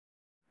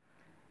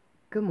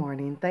Good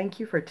morning. Thank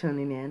you for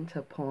tuning in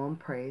to Poem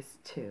Praise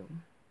 2.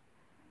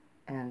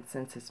 And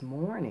since it's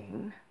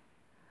morning,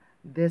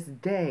 this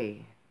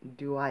day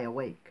do I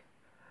awake,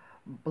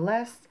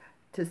 blessed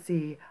to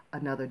see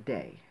another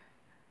day.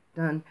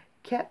 Done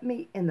kept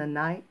me in the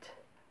night,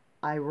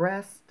 I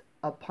rest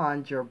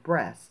upon your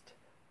breast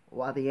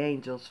while the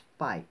angels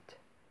fight.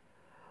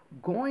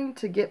 Going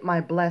to get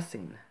my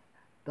blessing,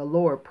 the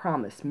Lord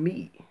promised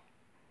me.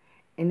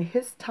 In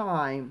his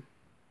time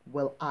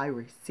will I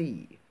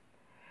receive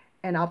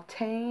and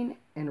obtain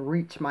and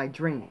reach my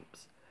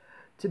dreams,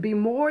 to be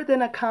more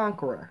than a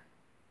conqueror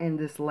in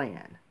this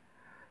land,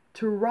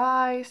 to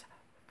rise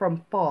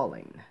from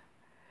falling,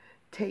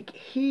 take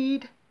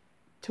heed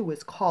to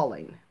his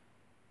calling,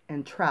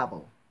 and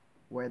travel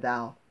where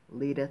thou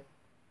leadeth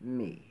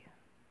me.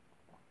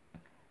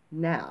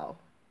 Now,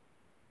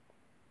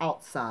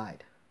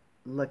 outside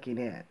looking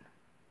in.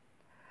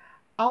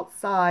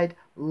 Outside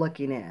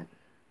looking in.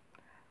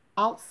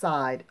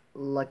 Outside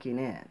looking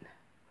in.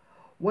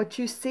 What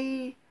you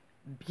see,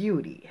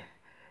 beauty.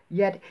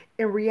 Yet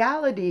in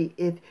reality,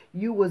 if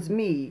you was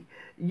me,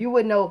 you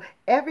would know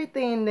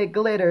everything that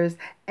glitters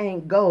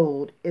ain't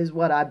gold is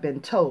what I've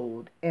been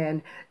told.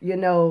 And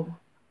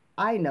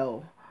I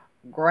know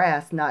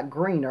grass not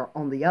greener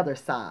on the other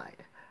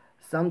side.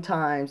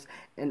 Sometimes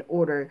in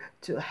order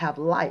to have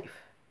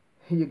life,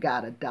 you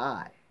gotta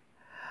die.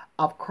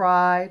 I've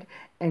cried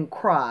and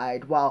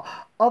cried while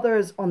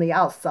others on the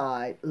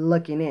outside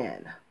looking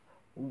in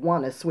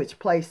want to switch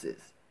places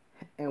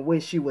and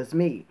wish you was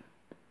me.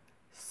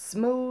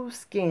 Smooth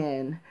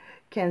skin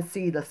can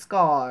see the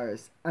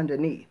scars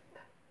underneath.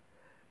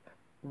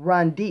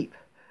 Run deep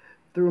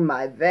through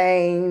my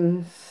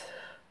veins,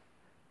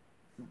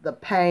 the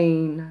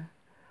pain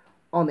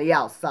on the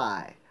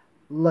outside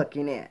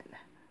looking in.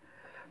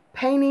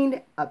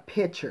 Painting a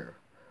picture,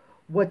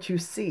 what you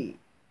see.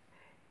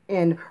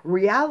 In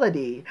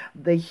reality,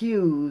 the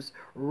hues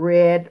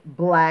red,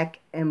 black,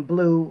 and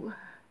blue,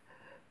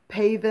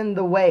 paving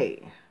the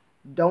way.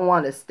 Don't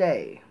want to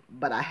stay,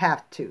 but I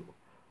have to.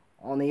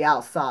 On the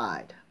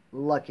outside,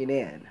 looking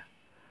in.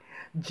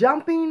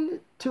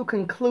 Jumping to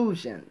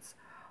conclusions.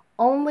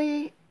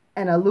 Only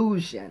an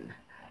illusion.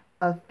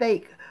 A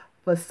fake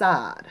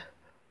facade.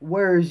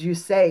 Words you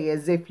say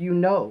as if you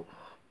know.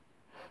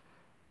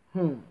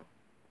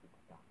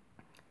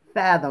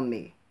 Fathom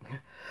me.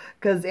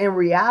 Because in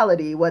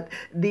reality, what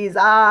these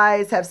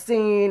eyes have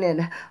seen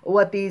and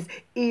what these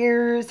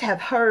ears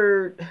have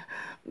heard,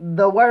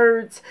 the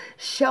words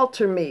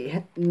shelter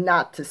me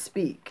not to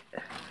speak.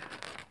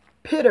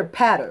 Pitter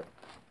patter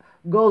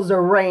goes the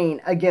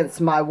rain against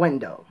my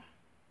window.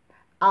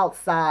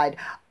 Outside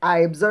I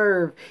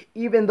observe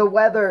even the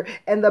weather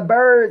and the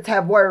birds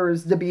have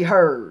words to be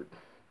heard.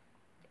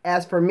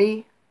 As for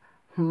me,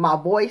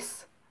 my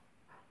voice,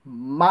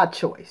 my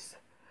choice.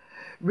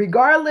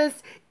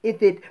 Regardless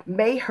if it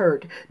may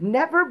hurt,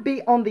 never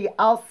be on the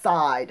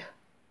outside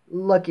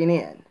looking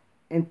in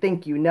and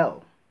think you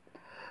know.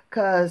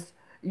 'Cause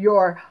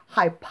your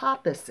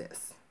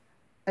hypothesis,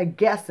 a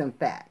guess in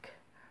fact,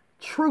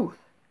 truth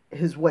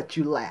is what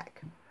you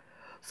lack.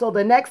 So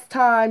the next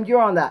time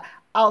you're on the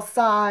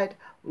outside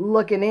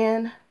looking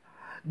in,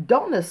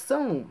 don't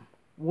assume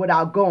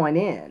without going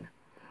in,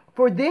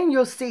 for then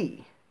you'll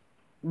see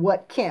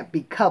what can't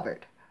be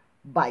covered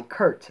by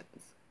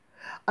curtains.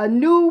 A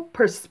new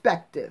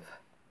perspective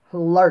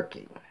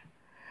lurking.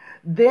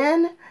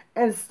 Then,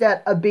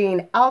 instead of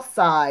being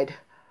outside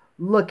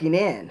looking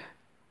in,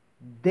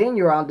 then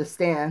you'll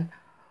understand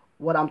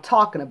what I'm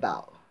talking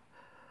about.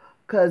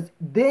 'Cause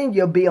then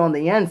you'll be on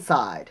the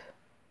inside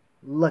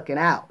looking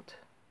out.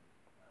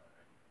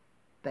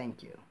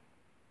 Thank you.